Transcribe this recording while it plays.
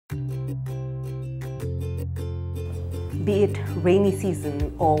Be it rainy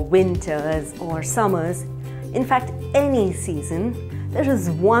season or winters or summers, in fact any season, there is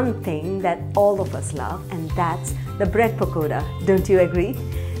one thing that all of us love, and that's the bread pakoda. Don't you agree?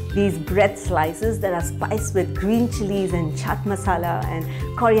 These bread slices that are spiced with green chilies and chaat masala and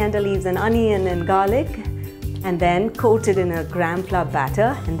coriander leaves and onion and garlic, and then coated in a gram flour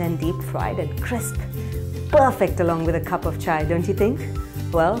batter and then deep fried and crisp. Perfect along with a cup of chai, don't you think?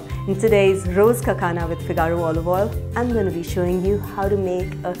 Well, in today's Rose Ka Khana with Figaro olive oil, I'm going to be showing you how to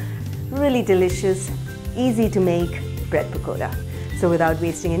make a really delicious, easy to make bread pakoda. So without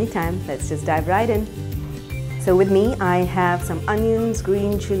wasting any time, let's just dive right in. So with me, I have some onions,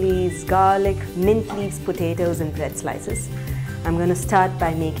 green chilies, garlic, mint leaves, potatoes and bread slices. I'm going to start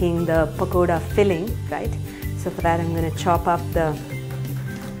by making the pakoda filling, right? So for that, I'm going to chop up the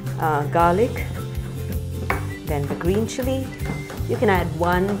garlic, then the green chili. You can add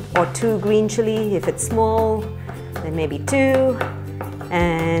 1 or 2 green chili. If it's small, then maybe 2.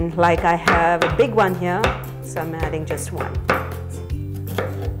 And like I have a big one here, so I'm adding just 1.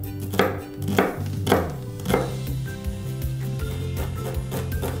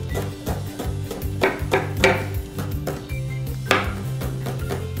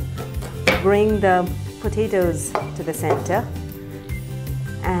 Bring the potatoes to the center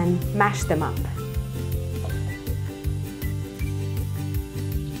and mash them up.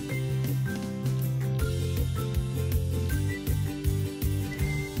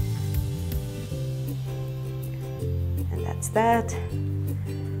 And that's that.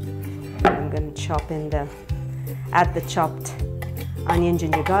 I'm going to chop in add the chopped onion,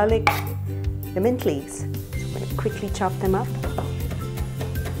 ginger, garlic, the mint leaves. So I'm going to quickly chop them up.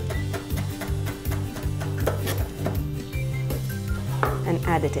 And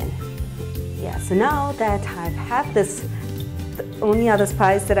add it in. Yeah, so now that I have this, the only other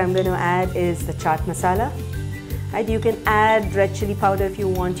spice that I'm going to add is the chaat masala. Right? You can add red chili powder if you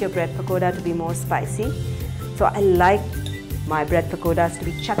want your bread pakoda to be more spicy. So I like my bread pakodas to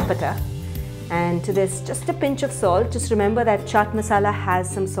be chatpata. And to this, just a pinch of salt. Just remember that chaat masala has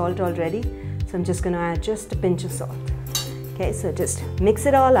some salt already. So I'm just going to add just a pinch of salt. Okay, so just mix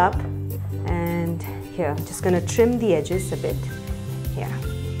it all up. And here, I'm just going to trim the edges a bit. Yeah.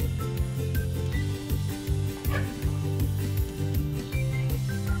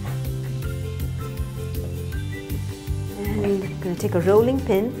 And I'm going to take a rolling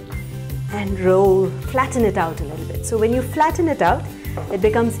pin and flatten it out a little bit. So when you flatten it out, it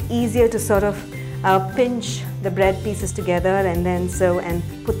becomes easier to sort of pinch the bread pieces together and then and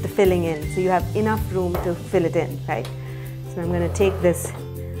put the filling in. So you have enough room to fill it in, right? So I'm going to take this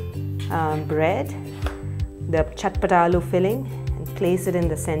bread, the chatpata aloo filling, place it in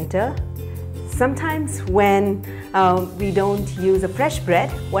the center. Sometimes when we don't use a fresh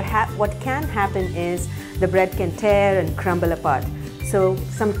bread, what can happen is the bread can tear and crumble apart. So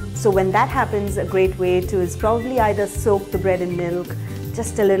when that happens, a great way to is probably either soak the bread in milk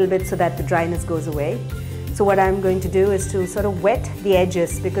just a little bit so that the dryness goes away. So what I'm going to do is to sort of wet the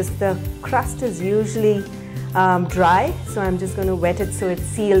edges because the crust is usually dry. So I'm just going to wet it so it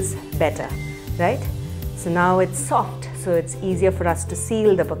seals better, right? So now it's soft. So it's easier for us to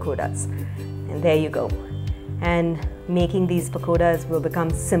seal the pakodas. And there you go. And making these pakodas will become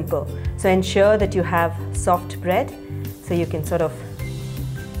simple. So ensure that you have soft bread so you can sort of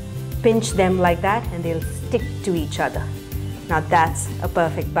pinch them like that and they'll stick to each other. Now that's a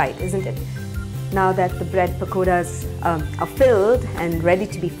perfect bite, isn't it? Now that the bread pakodas are filled and ready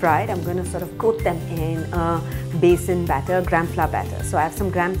to be fried, I'm going to sort of coat them in a besan batter, gram flour batter. So I have some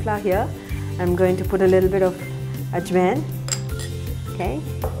gram flour here. I'm going to put a little bit of ajwain, okay,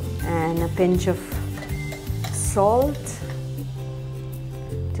 and a pinch of salt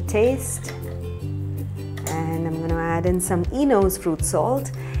to taste, and I'm going to add in some Eno's fruit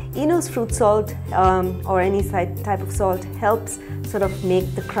salt. Eno's fruit salt or any type of salt helps sort of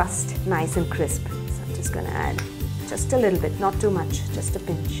make the crust nice and crisp. So I'm just going to add just a little bit, not too much, just a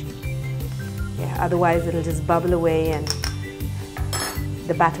pinch. Yeah, otherwise it'll just bubble away and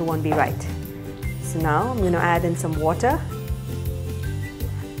the batter won't be right. So now I'm going to add in some water.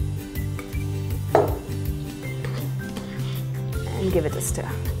 And give it a stir.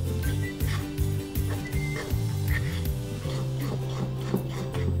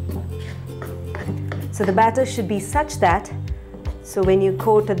 So the batter should be such that, so when you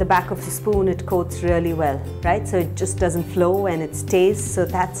coat at the back of the spoon, it coats really well, right? So it just doesn't flow and it stays. So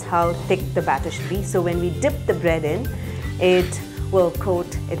that's how thick the batter should be. So when we dip the bread in, it will coat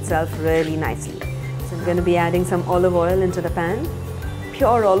itself really nicely. So I'm going to be adding some olive oil into the pan.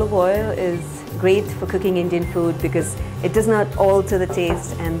 Pure olive oil is great for cooking Indian food because it does not alter the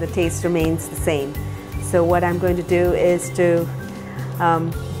taste and the taste remains the same. So what I'm going to do is to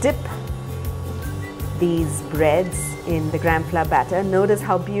dip these breads in the gram flour batter. Notice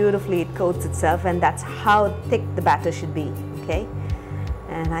how beautifully it coats itself, and that's how thick the batter should be, okay?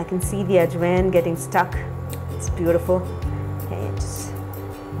 And I can see the ajwain getting stuck. It's beautiful. Okay, just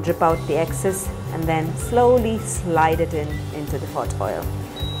drip out the excess and then slowly slide it into the hot oil.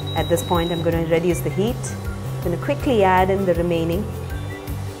 At this point, I'm going to reduce the heat. I'm going to quickly add in the remaining.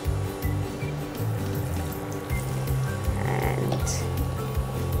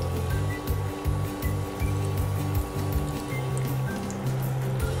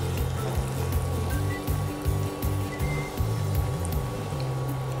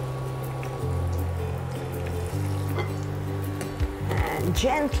 And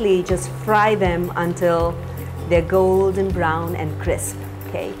gently just fry them until they're golden brown and crisp.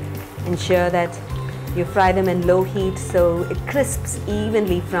 Okay, ensure that you fry them in low heat so it crisps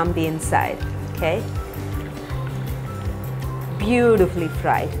evenly from the inside. Okay, beautifully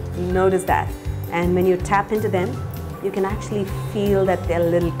fried. Notice that. And when you tap into them, you can actually feel that they're a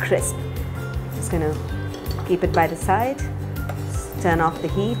little crisp. Just gonna keep it by the side, turn off the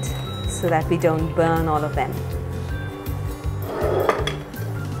heat so that we don't burn all of them.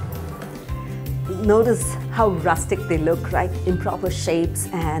 Notice how rustic they look, right? Improper shapes,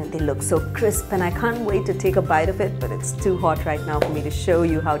 and they look so crisp, and I can't wait to take a bite of it, but it's too hot right now for me to show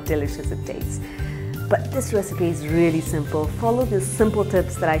you how delicious it tastes. But this recipe is really simple. Follow the simple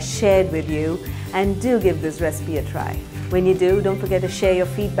tips that I shared with you and do give this recipe a try. When you do, don't forget to share your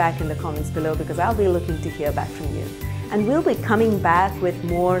feedback in the comments below because I'll be looking to hear back from you. And we'll be coming back with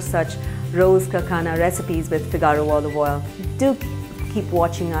more such rose ka khana recipes with Figaro olive oil. Do keep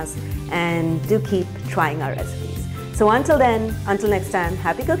watching us and do keep trying our recipes. So until then, until next time,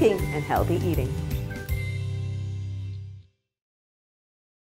 happy cooking and healthy eating.